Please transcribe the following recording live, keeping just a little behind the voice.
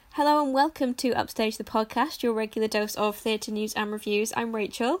Hello and welcome to Upstage the Podcast, your regular dose of theatre news and reviews. I'm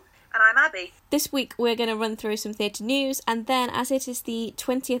Rachel. And I'm Abby. This week we're going to run through some theatre news, and then as it is the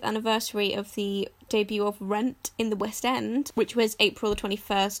 20th anniversary of the debut of Rent in the West End, which was April the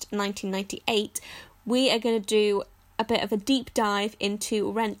 21st, 1998, we are going to do a bit of a deep dive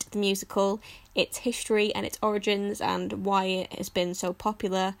into Rent the musical, its history and its origins and why it has been so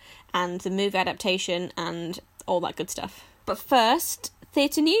popular, and the movie adaptation and all that good stuff. But first,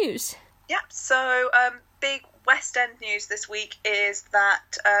 theatre news. Yep, so big West End news this week is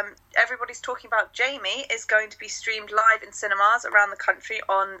that everybody's talking about Jamie is going to be streamed live in cinemas around the country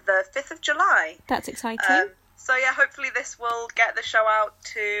on the 5th of July. That's exciting. So yeah, hopefully this will get the show out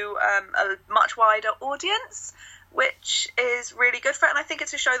to a much wider audience, which is really good for it. And I think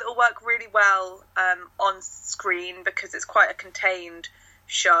it's a show that will work really well on screen because it's quite a contained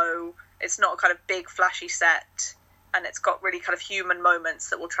show. It's not a kind of big flashy set, and it's got really kind of human moments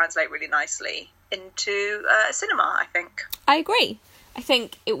that will translate really nicely into a cinema, I think. I agree. I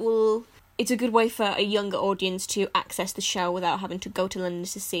think it's a good way for a younger audience to access the show without having to go to London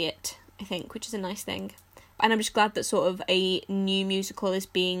to see it, I think, which is a nice thing. And I'm just glad that sort of a new musical is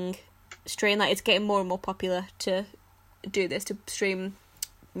being streamed. Like, it's getting more and more popular to do this, to stream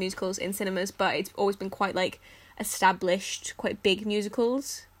musicals in cinemas, but it's always been quite, like, established, quite big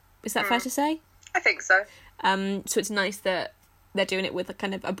musicals. Is that fair to say? I think so. So it's nice that they're doing it with a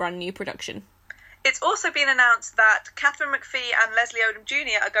kind of a brand new production. It's also been announced that Catherine McPhee and Leslie Odom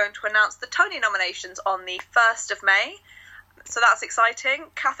Jr. are going to announce the Tony nominations on the 1st of May. So that's exciting.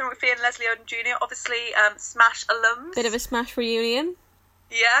 Catherine McPhee and Leslie Odom Jr., obviously Smash alums. Bit of a Smash reunion.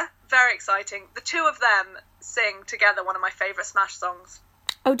 Yeah, very exciting. The two of them sing together one of my favourite Smash songs.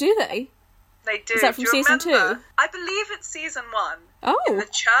 Oh, do they? They do. Is that from season 2? I believe it's season 1. Oh. In the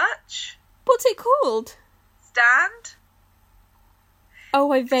church. What's it called? Stand.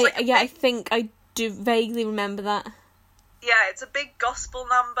 Oh, I think I do vaguely remember that. Yeah, it's a big gospel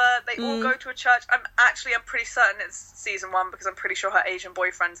number. They all go to a church. I'm pretty certain it's season 1 because I'm pretty sure her Asian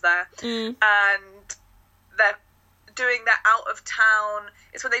boyfriend's there. And they're doing their out of town.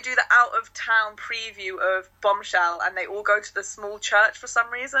 It's when they do the out of town preview of Bombshell, and they all go to the small church for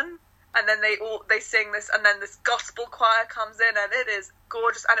some reason. And then they sing this, and then this gospel choir comes in, and it is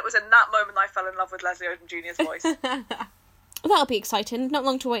gorgeous. And it was in that moment that I fell in love with Leslie Odom Jr.'s voice. That'll be exciting. Not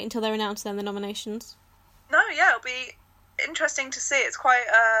long to wait until they're announced then, the nominations. No, yeah, it'll be interesting to see. It's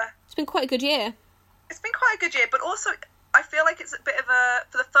been quite a good year. It's been quite a good year, but also I feel like it's a bit of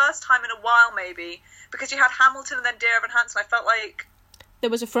for the first time in a while maybe, because you had Hamilton and then Dear Evan Hansen. I felt like there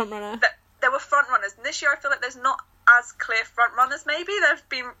was a front runner. There were front runners, and this year I feel like there's not as clear front runners. Maybe there've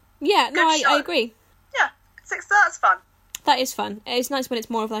been. Yeah, no, I agree. Yeah, that's fun. That is fun. It's nice when it's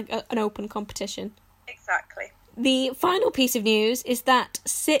more of like an open competition. Exactly. The final piece of news is that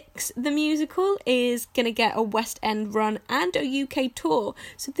Six, the musical, is going to get a West End run and a UK tour.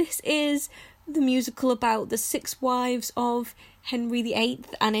 So this is the musical about the 6 wives of Henry VIII,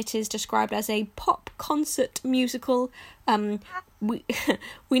 and it is described as a pop concert musical.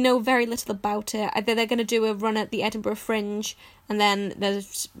 We know very little about it. They're going to do a run at the Edinburgh Fringe, and then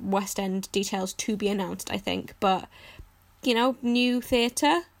there's West End details to be announced, I think. But, you know, new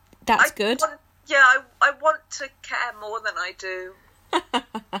theatre, that's good. I want to care more than I do.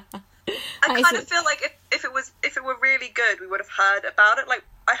 I kind of feel like if it were really good, we would have heard about it. Like,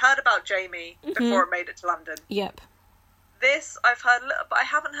 I heard about Jamie before it made it to London. Yep. This I've heard a little, but I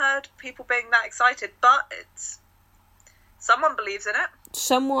haven't heard people being that excited. But someone believes in it.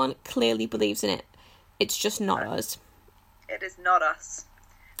 Someone clearly believes in it. It's just not us. It is not us.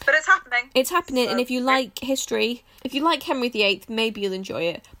 But it's happening. It's happening, so, and if you like history, if you like Henry VIII, maybe you'll enjoy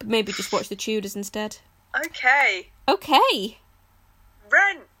it. But maybe just watch the Tudors instead. Okay.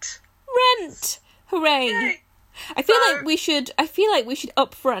 Rent! Hooray! Yay. I feel like we should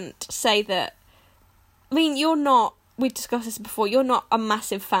up front say that. I mean, we've discussed this before, you're not a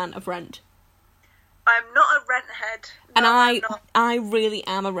massive fan of Rent. I'm not a Rent head. No, and I really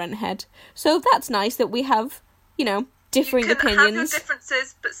am a Rent head. So that's nice that we have, differing you can opinions. Have your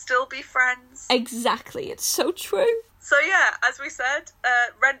differences, but still be friends. Exactly, it's so true. So yeah, as we said,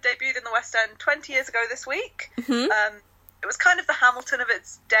 Rent debuted in the West End 20 years ago this week. Mm-hmm. It was kind of the Hamilton of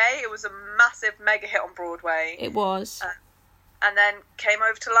its day. It was a massive mega hit on Broadway. It was. And then came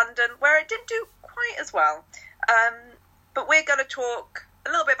over to London, where it didn't do quite as well. But we're going to talk a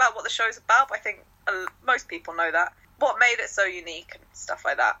little bit about what the show's about. I think most people know that. What made it so unique and stuff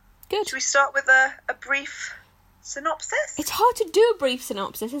like that. Good. Should we start with a brief synopsis? It's hard to do a brief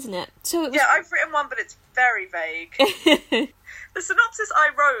synopsis, isn't it? Yeah, I've written one, but it's very vague. The synopsis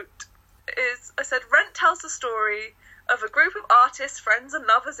I wrote is, I said, Rent tells the story of a group of artists, friends and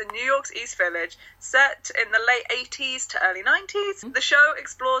lovers in New York's East Village, set in the late 80s to early 90s. The show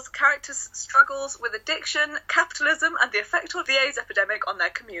explores characters' struggles with addiction, capitalism, and the effect of the AIDS epidemic on their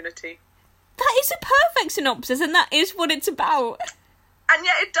community. That is a perfect synopsis, and that is what it's about. And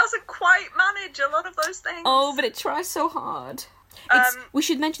yet it doesn't quite manage a lot of those things. Oh, but it tries so hard. We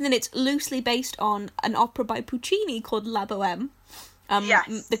should mention that it's loosely based on an opera by Puccini called La Boheme.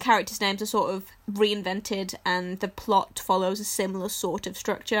 Yes. The characters' names are sort of reinvented, and the plot follows a similar sort of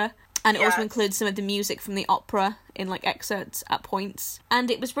structure. And it also includes some of the music from the opera in, like, excerpts at points.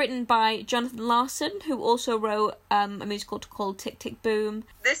 And it was written by Jonathan Larson, who also wrote a musical called Tick, Tick, Boom.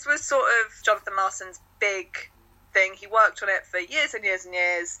 This was sort of Jonathan Larson's big thing. He worked on it for years and years and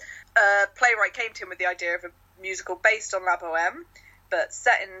years. A playwright came to him with the idea of a musical based on La Boheme, but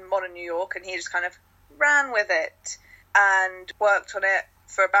set in modern New York, and he just kind of ran with it and worked on it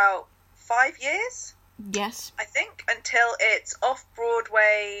for about 5 years. Yes. I think, until its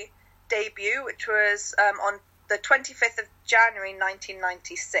off-Broadway debut, which was on the 25th of January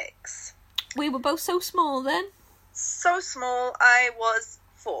 1996. We were both so small then. So small. I was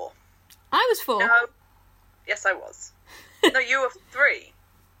 4. I was 4. No. Yes, I was. No, you were 3.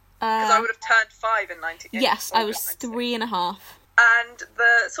 Because I would have turned 5 in 19. Yes, I was 3.5. And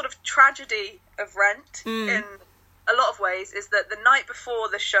the sort of tragedy of Rent, in a lot of ways, is that the night before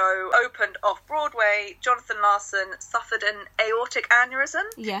the show opened off-Broadway, Jonathan Larson suffered an aortic aneurysm.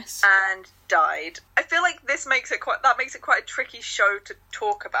 Yes. And died. I feel like this makes it quite a tricky show to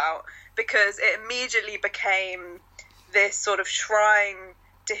talk about, because it immediately became this sort of shrine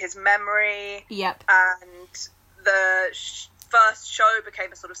to his memory. Yep. And the first show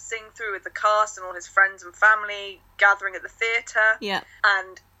became a sort of sing-through with the cast and all his friends and family gathering at the theatre. Yeah.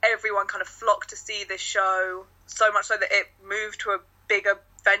 And everyone kind of flocked to see this show, so much so that it moved to a bigger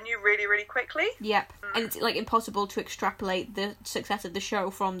venue really, really quickly. Yep. And it's, like, impossible to extrapolate the success of the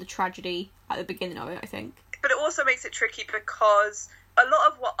show from the tragedy at the beginning of it, I think. But it also makes it tricky because a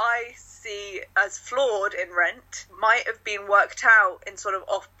lot of what I see as flawed in Rent might have been worked out in sort of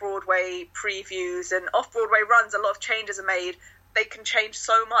off-Broadway previews and off-Broadway runs. A lot of changes are made. They can change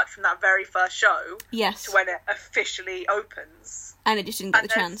so much from that very first show to when it officially opens. And it just didn't get the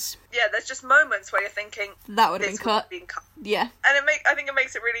chance. Yeah, there's just moments where you're thinking that would have been cut. Yeah. And I think it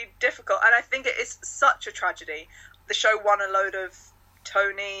makes it really difficult. And I think it is such a tragedy. The show won a load of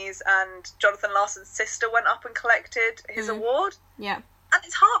Tonys, and Jonathan Larson's sister went up and collected his award. Yeah. And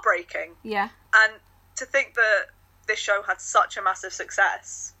it's heartbreaking. Yeah. And to think that this show had such a massive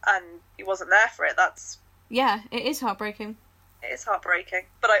success and he wasn't there for it, that's... Yeah, it is heartbreaking. It is heartbreaking.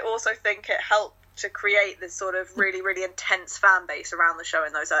 But I also think it helped to create this sort of really, really intense fan base around the show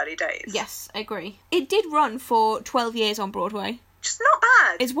in those early days. Yes, I agree. It did run for 12 years on Broadway. Just not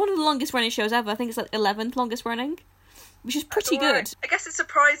bad. It's one of the longest running shows ever. I think it's like 11th longest running, which is pretty good. I guess it's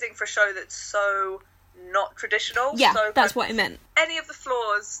surprising for a show that's so not traditional. Yeah, so that's what I meant. Any of the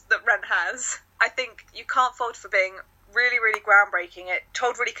flaws that Rent has, I think you can't fault for being really, really groundbreaking. It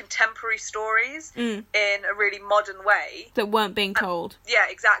told really contemporary stories in a really modern way. That weren't being told. Yeah,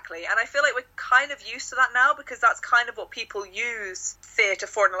 exactly. And I feel like we're kind of used to that now, because that's kind of what people use theatre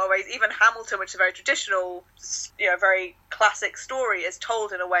for in a lot of ways. Even Hamilton, which is a very traditional, very classic story, is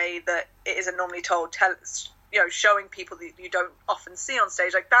told in a way that it isn't normally told, showing people that you don't often see on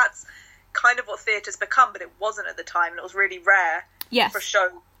stage. Like, that's kind of what theatre's become, but it wasn't at the time, and it was really rare for a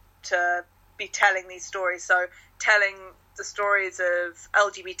show to be telling these stories. So telling the stories of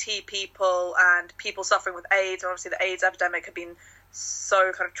LGBT people and people suffering with AIDS, and obviously the AIDS epidemic had been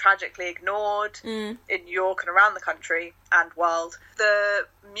so kind of tragically ignored in New York and around the country and world. The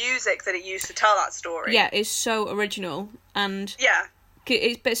music that it used to tell that story, is so original, and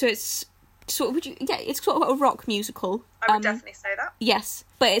it's sort of, it's sort of a rock musical. I would definitely say that. Yes,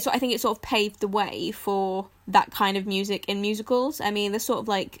 but I think it sort of paved the way for that kind of music in musicals. I mean, there's sort of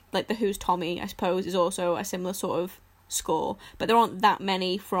like The Who's Tommy, I suppose, is also a similar sort of score, but there aren't that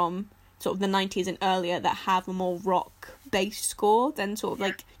many from sort of the 90s and earlier that have a more rock-based score than sort of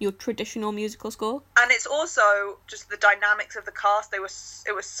like your traditional musical score. And it's also just the dynamics of the cast. It was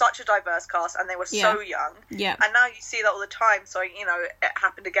such a diverse cast, and they were so young. Yeah. And now you see that all the time. So it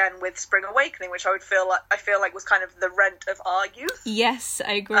happened again with Spring Awakening, which I feel like was kind of the Rent of our youth. Yes,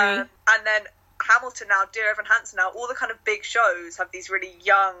 I agree. And then Hamilton now, Dear Evan Hansen now, all the kind of big shows have these really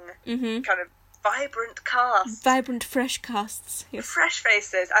young, kind of vibrant casts. Vibrant, fresh casts. Yes. Fresh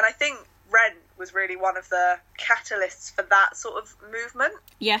faces. And I think Rent was really one of the catalysts for that sort of movement.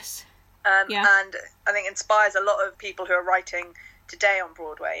 Yes. And I think inspires a lot of people who are writing today on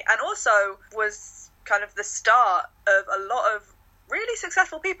Broadway. And also was kind of the start of a lot of really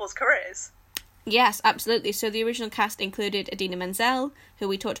successful people's careers. Yes, absolutely. So the original cast included Idina Menzel, who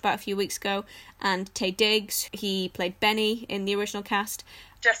we talked about a few weeks ago, and Taye Diggs. He played Benny in the original cast.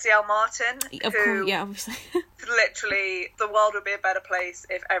 Jesse L. Martin, Of course, yeah, obviously. Literally, the world would be a better place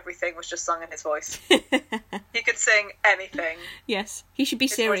if everything was just sung in his voice. He could sing anything. Yes, he should be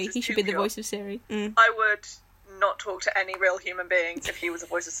His Siri. voice is He should too be the pure. voice of Siri. Mm. I would not talk to any real human beings if he was the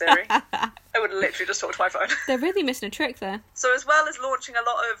voice of Siri. I would literally just talk to my phone. They're really missing a trick there. So as well as launching a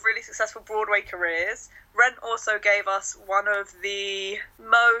lot of really successful Broadway careers, Rent also gave us one of the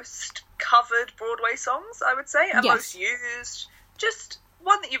most covered Broadway songs, I would say, and Yes. most used. Just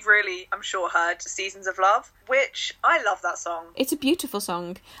one that you've really, I'm sure, heard, Seasons of Love, which I love that song. It's a beautiful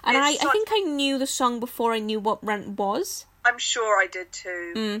song. And I It's think I knew the song before I knew what Rent was. I'm sure I did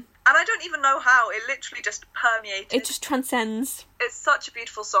too. Mm. And I don't even know how, it literally just permeated. It just transcends. It's such a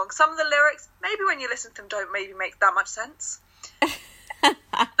beautiful song. Some of the lyrics, maybe when you listen to them, don't maybe make that much sense.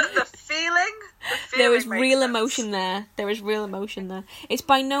 the feeling There is makes real sense. emotion there. There is real emotion there. It's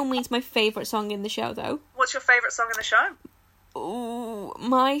by no means my favourite song in the show, though. What's your favourite song in the show? Ooh,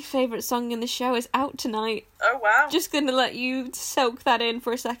 my favourite song in the show is Out Tonight. Oh, wow. Just gonna let you soak that in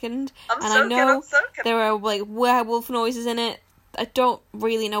for a second. I'm and soaking, I know I'm soaking. there are like werewolf noises in it. I don't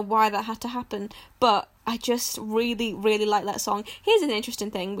really know why that had to happen, but I just really, really like that song. Here's an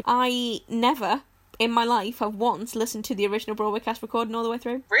interesting thing. I never, in my life, have once listened to the original Broadway cast recording all the way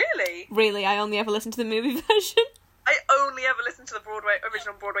through. Really? Really, I only ever listened to the movie version. I only ever listened to the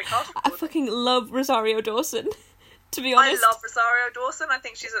original Broadway cast I recording. fucking love Rosario Dawson, to be honest. I love Rosario Dawson. I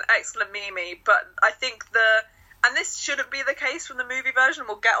think she's an excellent Mimi, but I think and this shouldn't be the case from the movie version,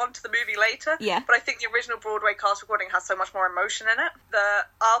 we'll get onto the movie later, Yeah. but I think the original Broadway cast recording has so much more emotion in it. The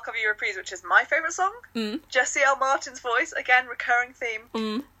I'll Cover You Reprise, which is my favourite song, Jesse L. Martin's voice, again, recurring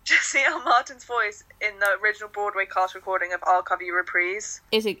theme, Jesse L. Martin's voice in the original Broadway cast recording of I'll Cover You Reprise.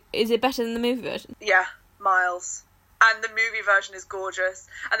 Is it better than the movie version? Yeah, miles. And the movie version is gorgeous.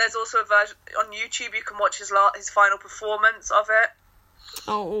 And there's also a version on YouTube, you can watch his final performance of it.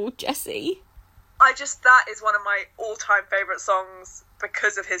 Oh, Jesse. That is one of my all-time favourite songs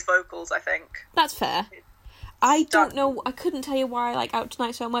because of his vocals, I think. That's fair. I don't know, I couldn't tell you why I like Out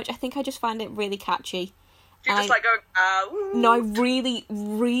Tonight so much. I think I just find it really catchy. Do you just like going, ow? No, I really,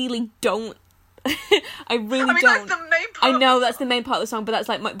 really don't. I really I mean, don't. that's the main part. I know that's the main part of the song, but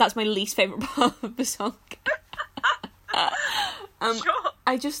that's my least favourite part of the song. Sure.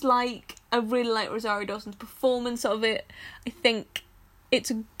 I really like Rosario Dawson's performance of it. I think it's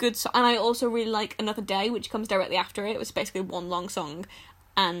a good song, and I also really like Another Day, which comes directly after it. It was basically one long song,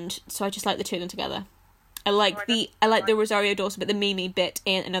 and so I just like the two of them together. I like the Rosario Dawson bit, the Mimi bit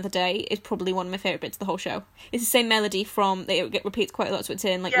in Another Day is probably one of my favourite bits of the whole show. It's the same melody that it repeats quite a lot, so it's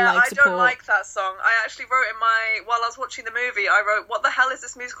in live support. I don't like that song. I actually wrote while I was watching the movie, I wrote, what the hell is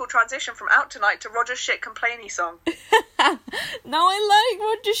this musical transition from Out Tonight to Roger's shit complainy song? No, I like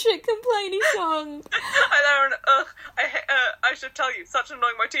Roger's shit complainy song. I should tell you, such an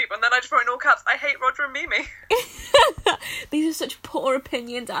annoying motif. And then I just wrote in all caps, I hate Roger and Mimi. These are such poor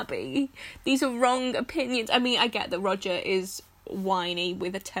opinions, Abby. These are wrong opinions. I mean, I get that Roger is whiny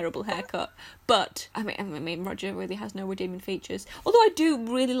with a terrible haircut, but I mean Roger really has no redeeming features. Although I do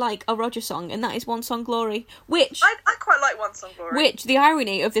really like a Roger song, and that is One Song Glory, which I quite like One Song Glory. Which, the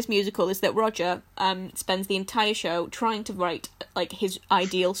irony of this musical is that Roger spends the entire show trying to write, like, his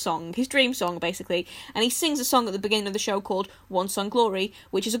ideal song, his dream song, basically, and he sings a song at the beginning of the show called One Song Glory,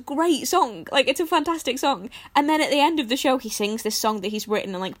 which is a great song, like, it's a fantastic song, and then at the end of the show he sings this song that he's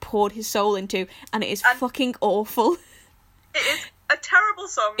written and, like, poured his soul into, and it is fucking awful. It is a terrible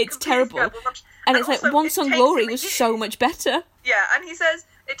song. It's terrible. And it's like, also, One Song Glory was so much better. Yeah, and he says,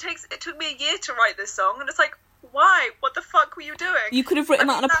 it took me a year to write this song, and it's like, why? What the fuck were you doing? You could have written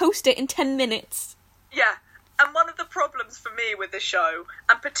that on a post-it in 10 minutes. Yeah, and one of the problems for me with this show,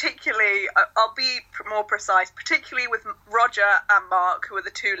 and particularly, I'll be more precise, particularly with Roger and Mark, who are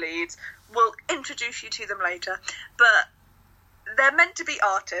the two leads, we'll introduce you to them later, but they're meant to be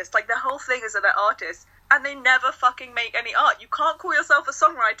artists, like, the whole thing is that they're artists, and they never fucking make any art. You can't call yourself a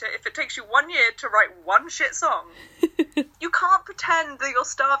songwriter if it takes you 1 year to write one shit song. You can't pretend that you're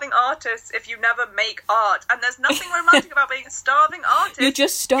starving artists if you never make art. And there's nothing romantic about being a starving artist. You're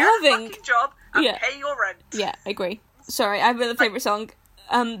just starving. Get a fucking job and Yeah. pay your rent. Yeah, I agree. Sorry, I have another favourite song.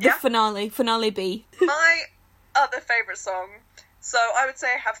 The finale B. My other favourite song, so I would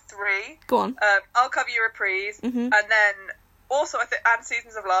say I have three. Go on. I'll Cover You Reprise, and then also I think and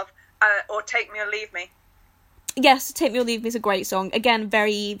Seasons of Love, or Take Me or Leave Me. Yes, Take Me or Leave Me is a great song. Again,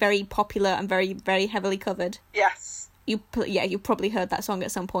 very, very popular and very, very heavily covered. Yes. You probably heard that song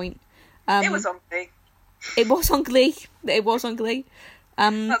at some point. It was on Glee. It was on Glee. It was on Glee.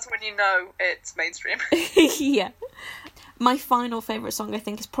 That's when you know it's mainstream. Yeah. My final favourite song, I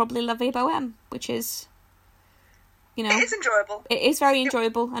think, is probably La Vie Bohème, which is, you know... It is enjoyable. It is very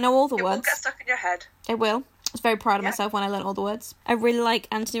enjoyable. I know all the words. It will get stuck in your head. It will. I was very proud of myself when I learnt all the words. I really like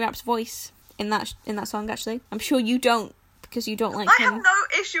Anthony Rapp's voice in that song, actually. I'm sure you don't, because you don't like him. I have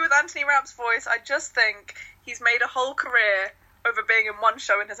no issue with Anthony Rapp's voice. I just think he's made a whole career over being in one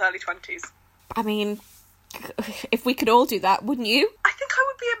show in his early 20s. I mean, if we could all do that, wouldn't you? I think I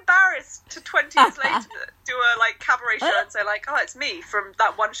would be embarrassed to 20 years later do a cabaret show and say oh, it's me from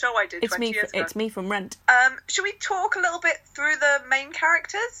that one show I did 20 years ago. It's me from Rent. Should we talk a little bit through the main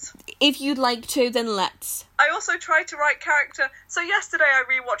characters? If you'd like to, then let's. I also tried to write character. So yesterday I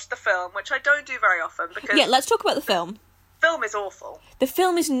rewatched the film, which I don't do very often because... Yeah, let's talk about the film. Film is awful. The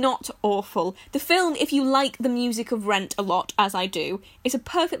film is not awful. The film, if you like the music of Rent a lot, as I do, is a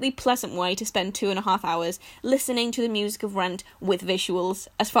perfectly pleasant way to spend 2.5 hours listening to the music of Rent with visuals,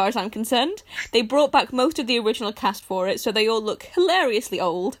 as far as I'm concerned. They brought back most of the original cast for it, so they all look hilariously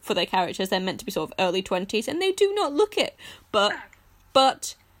old for their characters. They're meant to be sort of early 20s, and they do not look it.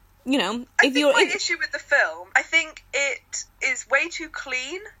 But you know, my issue with the film, I think it is way too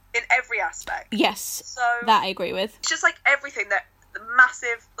clean in every aspect. Yes, so that I agree with. It's just everything that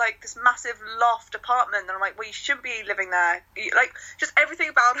massive, this massive loft apartment, and I'm well, you shouldn't be living there. Just everything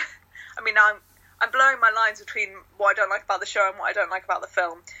about it. I mean, I'm blurring my lines between what I don't like about the show and what I don't like about the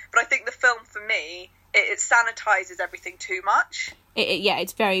film. But I think the film, for me, it sanitizes everything too much.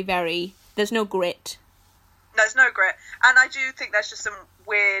 It's very, very... There's no grit. There's no grit. And I do think there's just some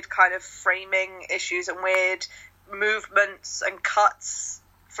weird kind of framing issues and weird movements and cuts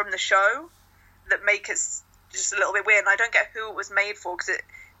from the show that make it just a little bit weird, and I don't get who it was made for, because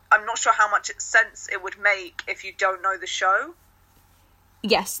I'm not sure how much sense it would make if you don't know the show.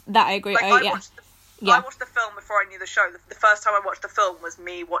 Yes, that I agree. I watched the film before I knew the show. The first time I watched the film was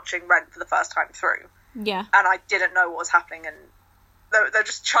me watching Rent for the first time through. Yeah. And I didn't know what was happening, and they're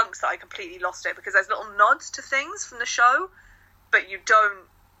just chunks that I completely lost it, because there's little nods to things from the show, but you don't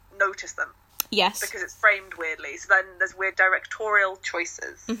notice them. Yes. Because it's framed weirdly. So then there's weird directorial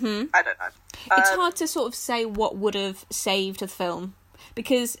choices. Mm-hmm. I don't know. It's hard to sort of say what would have saved the film.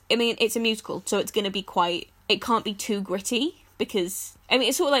 Because, I mean, it's a musical, so it's going to be it can't be too gritty. Because, I mean,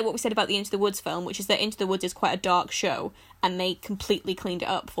 it's sort of like what we said about the Into the Woods film, which is that Into the Woods is quite a dark show, and they completely cleaned it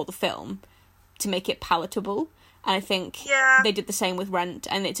up for the film to make it palatable. And I think they did the same with Rent,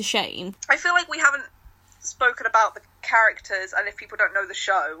 and it's a shame. I feel like we haven't spoken about the characters, and if people don't know the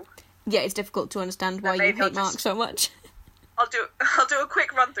show... Yeah, it's difficult to understand why you hate Mark so much. I'll do a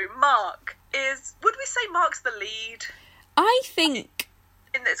quick run through. Mark would we say Mark's the lead? I think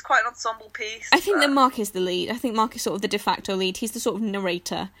it's quite an ensemble piece. I think that Mark is the lead. I think Mark is sort of the de facto lead. He's the sort of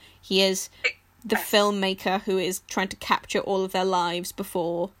narrator. He is the filmmaker who is trying to capture all of their lives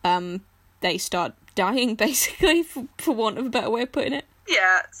before they start dying, basically, for want of a better way of putting it.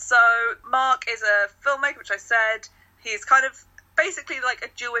 Yeah, so Mark is a filmmaker, which I said. He's kind of basically a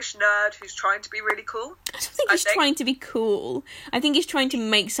Jewish nerd who's trying to be really cool. I don't think he's trying to be cool. I think he's trying to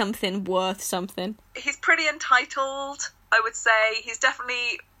make something worth something. He's pretty entitled, I would say. He's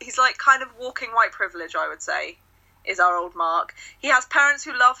kind of walking white privilege, I would say, is our old Mark. He has parents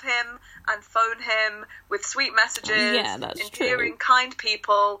who love him and phone him with sweet messages, endearing, kind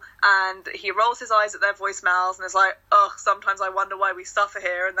people, and he rolls his eyes at their voicemails and is like, ugh, sometimes I wonder why we suffer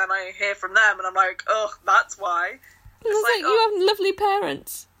here, and then I hear from them and I'm like, ugh, that's why. It's like, you have lovely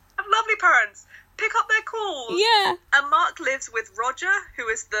parents. I have lovely parents. Pick up their calls. Yeah. And Mark lives with Roger, who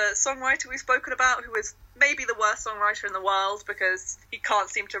is the songwriter we've spoken about, who is maybe the worst songwriter in the world because he can't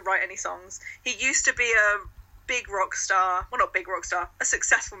seem to write any songs. He used to be a big rock star. Well, not big rock star. A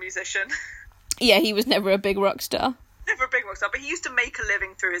successful musician. Yeah, he was never a big rock star. Never a big rock star, but he used to make a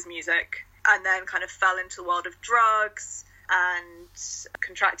living through his music and then kind of fell into the world of drugs and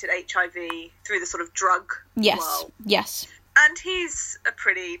contracted HIV through the sort of drug world. Yes. And he's a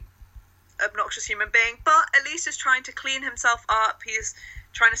pretty obnoxious human being, but at least is trying to clean himself up. He's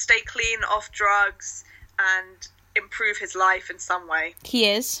trying to stay clean off drugs and improve his life in some way. He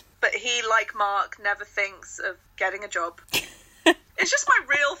is. But he, like Mark, never thinks of getting a job. It's just my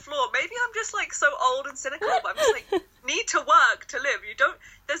real flaw. Maybe I'm just so old and cynical, but I'm just need to work to live.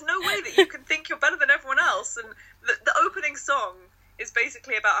 There's no way that you can think you're better than everyone else. And the opening song is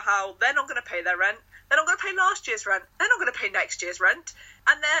basically about how they're not going to pay their rent. They're not going to pay last year's rent. They're not going to pay next year's rent.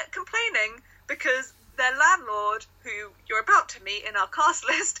 And they're complaining because their landlord, who you're about to meet in our cast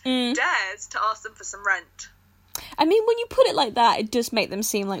list, dares to ask them for some rent. I mean, when you put it like that, it does make them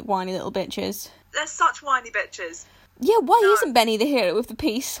seem like whiny little bitches. They're such whiny bitches. Yeah, why isn't Benny the hero of the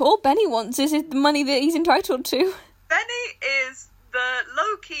piece? All Benny wants is the money that he's entitled to. Benny is the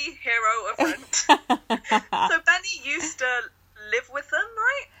low-key hero of Rent. So Benny used to live with them,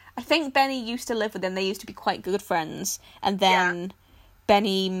 right? I think Benny used to live with them. They used to be quite good friends. And then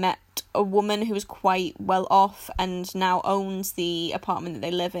Benny met a woman who was quite well off and now owns the apartment that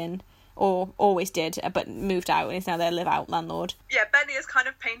they live in. Or always did, but moved out and is now their live-out landlord. Yeah, Benny is kind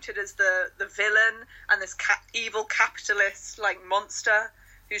of painted as the villain and this evil capitalist, like, monster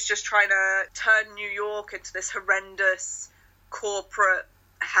who's just trying to turn New York into this horrendous corporate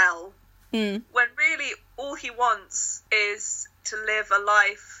hell. When really all he wants is to live a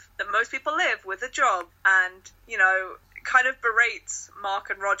life that most people live with a job, and, you know, kind of berates Mark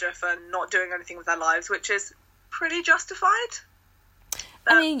and Roger for not doing anything with their lives, which is pretty justified.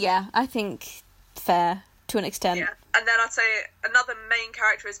 I mean, yeah, I think fair to an extent. Yeah. And then I'd say another main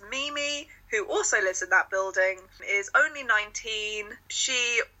character is Mimi, who also lives in that building, is only 19.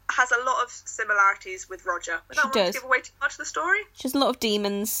 She has a lot of similarities with Roger. Without wanting to give away too much of the story. She has a lot of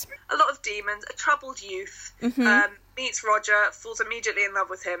demons. A troubled youth. Meets Roger, falls immediately in love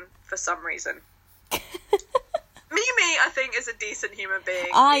with him for some reason. Mimi, I think, is a decent human being.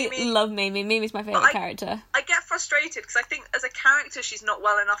 I love Mimi. Mimi's my favourite character. I get frustrated because I think as a character she's not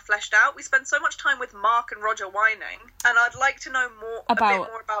well enough fleshed out. We spend so much time with Mark and Roger whining, and I'd like to know a bit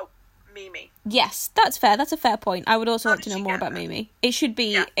more about Mimi. Yes, that's fair. That's a fair point. I would also like to know more about Mimi. It should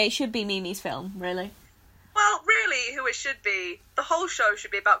be Mimi's film, really. Well, really, who it should be. The whole show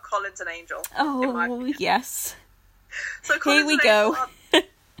should be about Collins and Angel. Oh, yes. So Collins Here we go.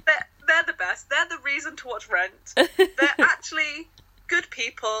 They're the best. They're the reason to watch Rent. They're actually good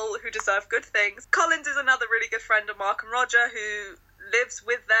people who deserve good things. Collins is another really good friend of Mark and Roger who lives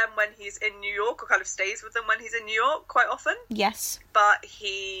with them when he's in New York, or kind of stays with them when he's in New York quite often. Yes. But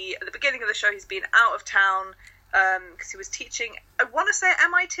at the beginning of the show, he's been out of town because he was teaching, I want to say at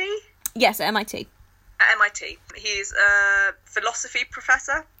MIT? Yes, at MIT. At MIT. He's a philosophy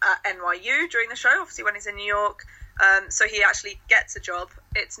professor at NYU during the show, obviously when he's in New York. So he actually gets a job.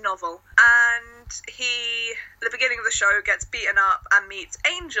 It's novel. And he, at the beginning of the show, gets beaten up and meets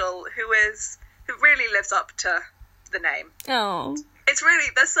Angel, who really lives up to the name. Oh.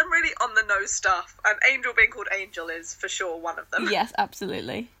 There's some really on-the-nose stuff, and Angel being called Angel is for sure one of them. Yes,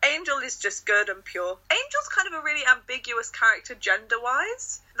 absolutely. Angel is just good and pure. Angel's kind of a really ambiguous character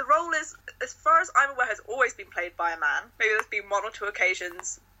gender-wise. The role is, as far as I'm aware, has always been played by a man. Maybe there's been one or two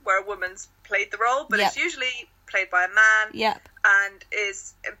occasions where a woman's played the role, but it's usually played by a man. Yep. And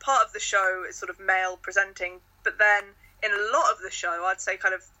is, in part of the show, is sort of male presenting, but then in a lot of the show, I'd say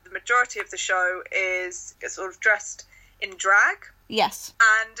kind of the majority of the show is sort of dressed in drag. Yes.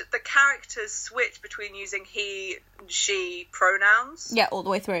 And the characters switch between using he and she pronouns. Yeah, all the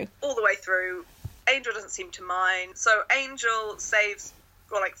way through. All the way through. Angel doesn't seem to mind. So Angel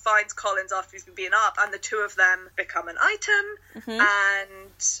finds Collins after he's been beaten up, and the two of them become an item,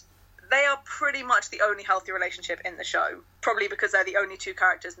 and they are pretty much the only healthy relationship in the show. Probably because they're the only two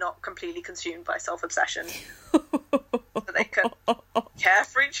characters not completely consumed by self-obsession. So they can care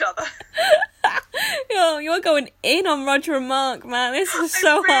for each other. Yo, you're going in on Roger and Mark, man. This is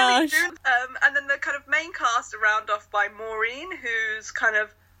so harsh. And then the kind of main cast are round off by Maureen, who's kind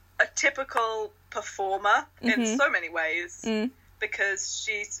of a typical performer in so many ways. Because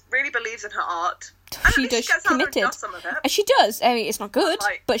she really believes in her art. She does. She's committed. Some of it. She does. I mean, it's not good,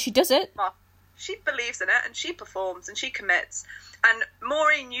 but she does it. She believes in it, and she performs, and she commits. And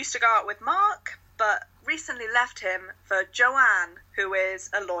Maureen used to go out with Mark, but recently left him for Joanne, who is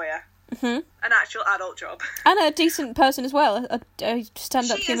a lawyer. An actual adult job. And a decent person as well. A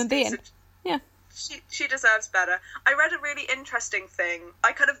stand-up human being. Yeah. She deserves better. I read a really interesting thing.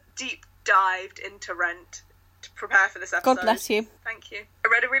 I kind of deep dived into Rent to prepare for this episode. God bless you. Thank you. I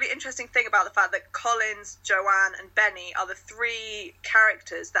read a really interesting thing about the fact that Collins, Joanne and Benny are the three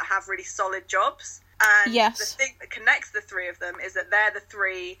characters that have really solid jobs. And the thing that connects the three of them is that they're the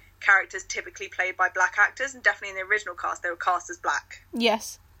three characters typically played by black actors, and definitely in the original cast they were cast as black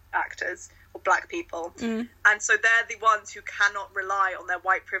actors or black people. And so they're the ones who cannot rely on their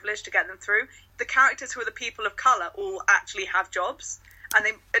white privilege to get them through. The characters who are the people of colour all actually have jobs. And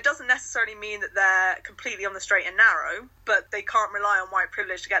it doesn't necessarily mean that they're completely on the straight and narrow, but they can't rely on white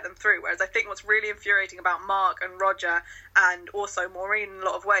privilege to get them through. Whereas I think what's really infuriating about Mark and Roger, and also Maureen in a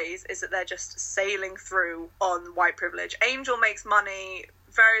lot of ways, is that they're just sailing through on white privilege. Angel makes money,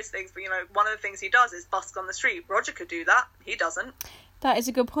 various things, but, one of the things he does is busk on the street. Roger could do that. He doesn't. That is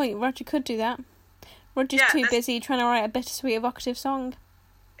a good point. Roger could do that. Roger's too busy trying to write a bittersweet evocative song.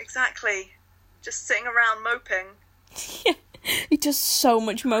 Exactly. Just sitting around moping. Yeah. He does so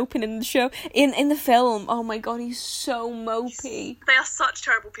much moping in the show. In the film, oh my god, he's so mopey. They are such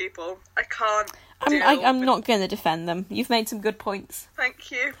terrible people. I can't. I'm not going to defend them. You've made some good points.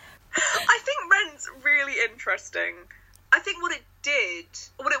 Thank you. I think Rent's really interesting. I think what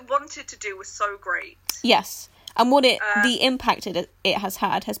it wanted to do was so great. Yes. And what the impact it has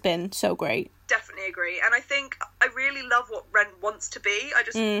had has been so great. Definitely agree. And I think I really love what Rent wants to be. I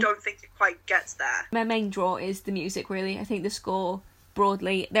just don't think it quite gets there. My main draw is the music, really. I think the score,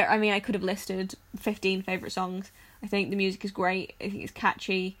 broadly... I could have listed 15 favourite songs. I think the music is great. I think it's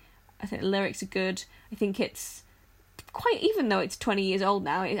catchy. I think the lyrics are good. I think it's quite... Even though it's 20 years old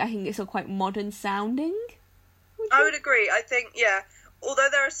now, I think it's still quite modern sounding. I would agree. I think, yeah. Although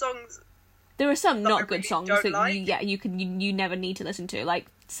there are songs... There are some not good really songs that you never need to listen to, like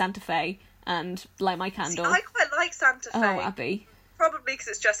Santa Fe and Light My Candle. See, I quite like Santa Fe. Oh, Abby. Probably because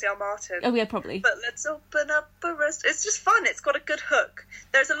it's Jesse L. Martin. Oh, yeah, probably. But let's open up a rest. It's just fun. It's got a good hook.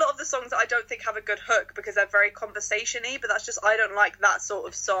 There's a lot of the songs that I don't think have a good hook because they're very conversation-y, but that's just, I don't like that sort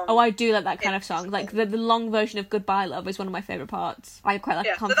of song. Oh, I do like that kind of song. Like, the long version of Goodbye Love is one of my favourite parts. I quite like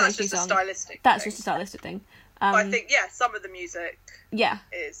a conversation song. That's just a stylistic thing. But I think, some of the music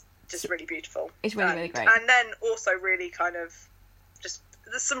is just really beautiful. It's really, really great. And then also really kind of just,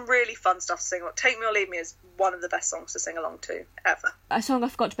 there's some really fun stuff to sing along. Take Me or Leave Me is one of the best songs to sing along to, ever. A song I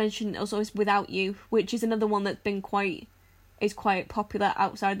forgot to mention also is Without You, which is another one that's been quite popular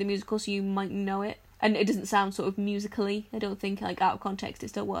outside the musical, so you might know it. And it doesn't sound sort of musically. I don't think, like, out of context, it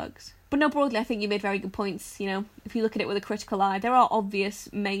still works. But no, broadly, I think you made very good points. You know, if you look at it with a critical eye, there are obvious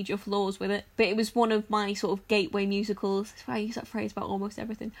major flaws with it. But it was one of my sort of gateway musicals. I use that phrase about almost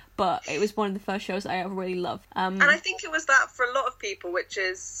everything. But it was one of the first shows I ever really loved. And I think it was that for a lot of people, which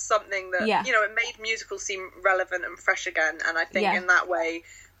is something that, it made musicals seem relevant and fresh again. And I think in that way,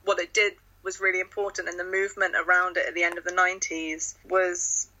 what it did was really important. And the movement around it at the end of the 90s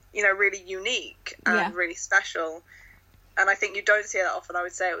was, really unique and really special. And I think you don't see it that often. I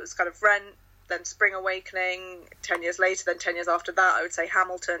would say it was kind of Rent, then Spring Awakening, 10 years later, then 10 years after that, I would say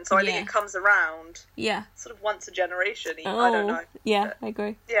Hamilton. So I think it comes around sort of once a generation. I don't know. Yeah, I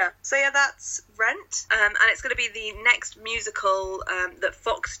agree. Yeah. So that's Rent. And it's going to be the next musical that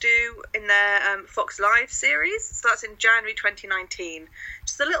Fox do in their Fox Live series. So that's in January 2019.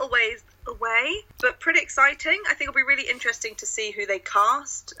 Just a little ways away, but pretty exciting. I think it'll be really interesting to see who they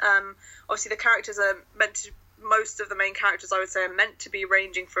cast. Obviously, the characters are meant to... Most of the main characters, I would say, are meant to be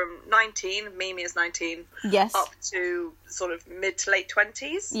ranging from 19, Mimi is 19, up to sort of mid to late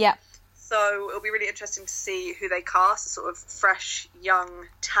 20s. Yeah. So it'll be really interesting to see who they cast, sort of fresh, young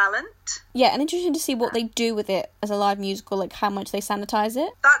talent. Yeah, and interesting to see what they do with it as a live musical, like how much they sanitize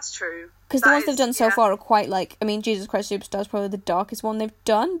it. That's true. Because the ones they've done so far are quite like, I mean, Jesus Christ Superstar is probably the darkest one they've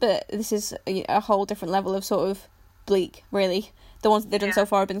done, but this is a whole different level of sort of bleak, really. The ones that they've done so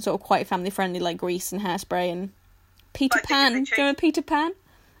far have been sort of quite family-friendly, like Grease and Hairspray and Peter Pan. Do you remember Peter Pan?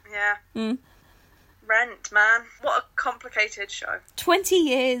 Yeah. Rent, man. What a complicated show. 20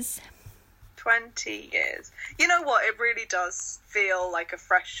 years. 20 years. You know what? It really does feel like a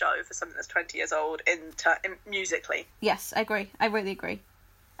fresh show for something that's 20 years old in musically. Yes, I agree. I really agree.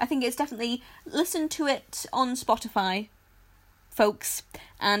 I think it's definitely... Listen to it on Spotify, folks,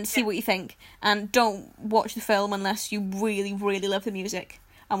 and see what you think. And don't watch the film unless you really, really love the music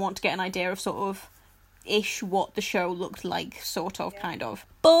and want to get an idea of sort of what the show looked like, sort of, kind of.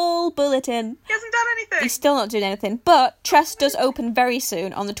 Bull Bulletin. He hasn't done anything. He's still not doing anything, but Tress does open very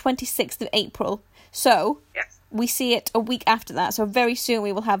soon on the 26th of April. So, we see it a week after that, so very soon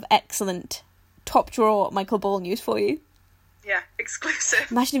we will have excellent top drawer Michael Ball news for you. Yeah, exclusive.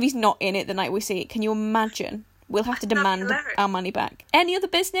 Imagine if he's not in it the night we see it. Can you imagine? We'll have to demand our money back. Any other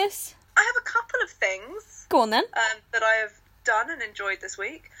business? I have a couple of things. Go on then. That I have done and enjoyed this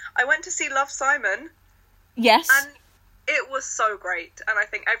week. I went to see Love, Simon. Yes. And it was so great, and I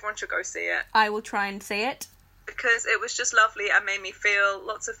think everyone should go see it. I will try and see it. Because it was just lovely and made me feel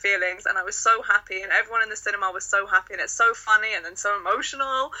lots of feelings, and I was so happy, and everyone in the cinema was so happy, and it's so funny, and then so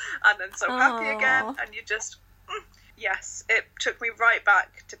emotional, and then so happy again, and you just... Yes, it took me right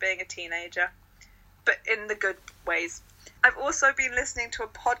back to being a teenager, but in the good ways. I've also been listening to a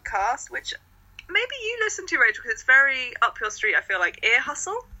podcast, which maybe you listen to, Rachel, because it's very up your street, I feel like, Ear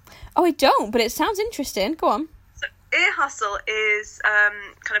Hustle. Oh, I don't, but it sounds interesting. Go on. So Ear Hustle is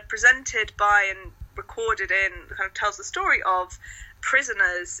kind of presented by and recorded in, kind of tells the story of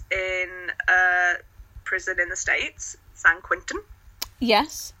prisoners in a prison in the States, San Quentin.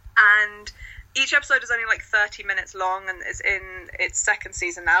 Yes. And each episode is only like 30 minutes long, and it's in its second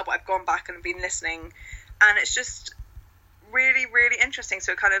season now, but I've gone back and been listening, and it's just really, really interesting.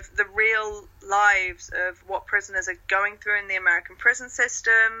 So kind of the real lives of what prisoners are going through in the American prison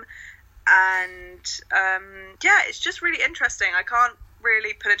system, and it's just really interesting. I can't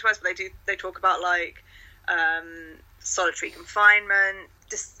really put into words, but they talk about like solitary confinement,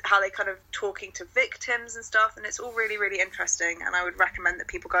 just how they kind of talking to victims and stuff, and it's all really, really interesting, and I would recommend that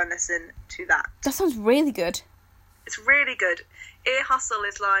people go and listen to that. That sounds really good. It's really good. Ear hustle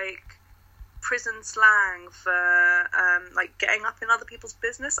is like prison slang for like getting up in other people's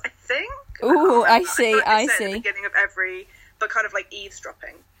business, I think. Ooh, I see. I see. At the beginning of every, but kind of like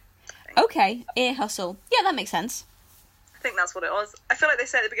eavesdropping. Okay, ear hustle. Yeah, that makes sense. I think that's what it was. I feel like they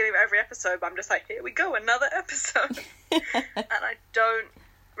say at the beginning of every episode, but I'm just like, here we go, another episode. And I don't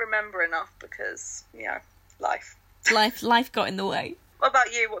remember enough because, life. Life got in the way. What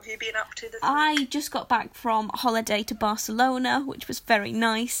about you? What have you been up to this week? I just got back from holiday to Barcelona, which was very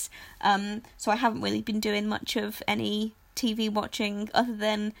nice. So I haven't really been doing much of any TV watching other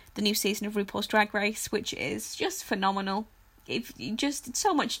than the new season of RuPaul's Drag Race, which is just phenomenal. It's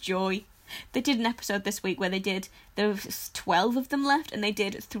so much joy. They did an episode this week where there was 12 of them left, and they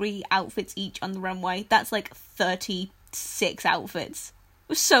did 3 outfits each on the runway. That's like 36 outfits. It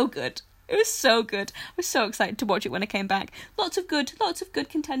was so good. It was so good. I was so excited to watch it when I came back. Lots of good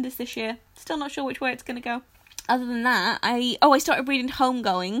contenders this year. Still not sure which way it's going to go. Other than that, I started reading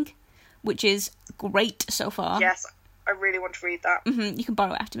Homegoing, which is great so far. Yes, I really want to read that. Mm-hmm. You can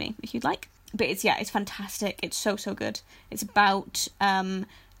borrow it after me if you'd like. But it's fantastic. It's so good. It's about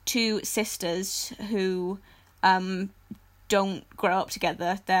 2 sisters who don't grow up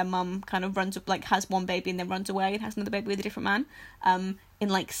together. Their mum kind of runs up, like, has one baby and then runs away and has another baby with a different man. In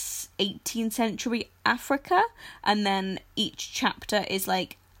like 18th century Africa, and then each chapter is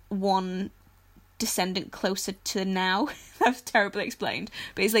like one descendant closer to now. That's terribly explained,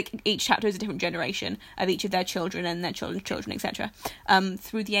 but it's like each chapter is a different generation of each of their children and their children's children, etc.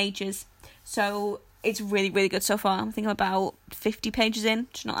 Through the ages. So it's really, really good so far. I think I'm about 50 pages in,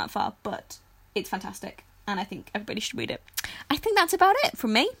 which is not that far, but it's fantastic, and I think everybody should read it. I think that's about it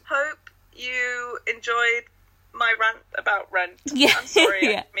from me. Hope you enjoyed my rant about Rent. Yeah. I'm sorry,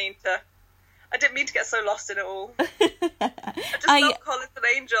 Yeah. I didn't mean to get so lost in it all. I just love Collins and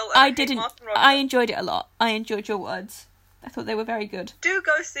Angel. And I hate didn't. Martin Rogers. I enjoyed it a lot. I enjoyed your words. I thought they were very good. Do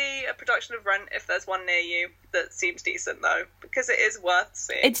go see a production of Rent if there's one near you that seems decent, though, because it is worth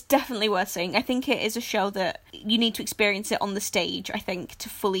seeing. It's definitely worth seeing. I think it is a show that you need to experience it on the stage, I think, to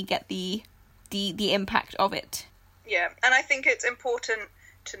fully get the impact of it. Yeah, and I think it's important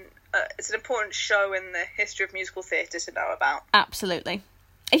to... it's an important show in the history of musical theatre to know about. Absolutely.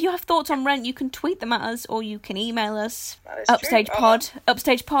 If you have thoughts on Rent, you can tweet them at us or you can email us. That is Upstage true. Pod.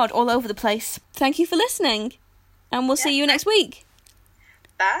 Upstage Pod all over the place. Thank you for listening. And we'll see you next week.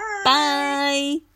 Bye. Bye.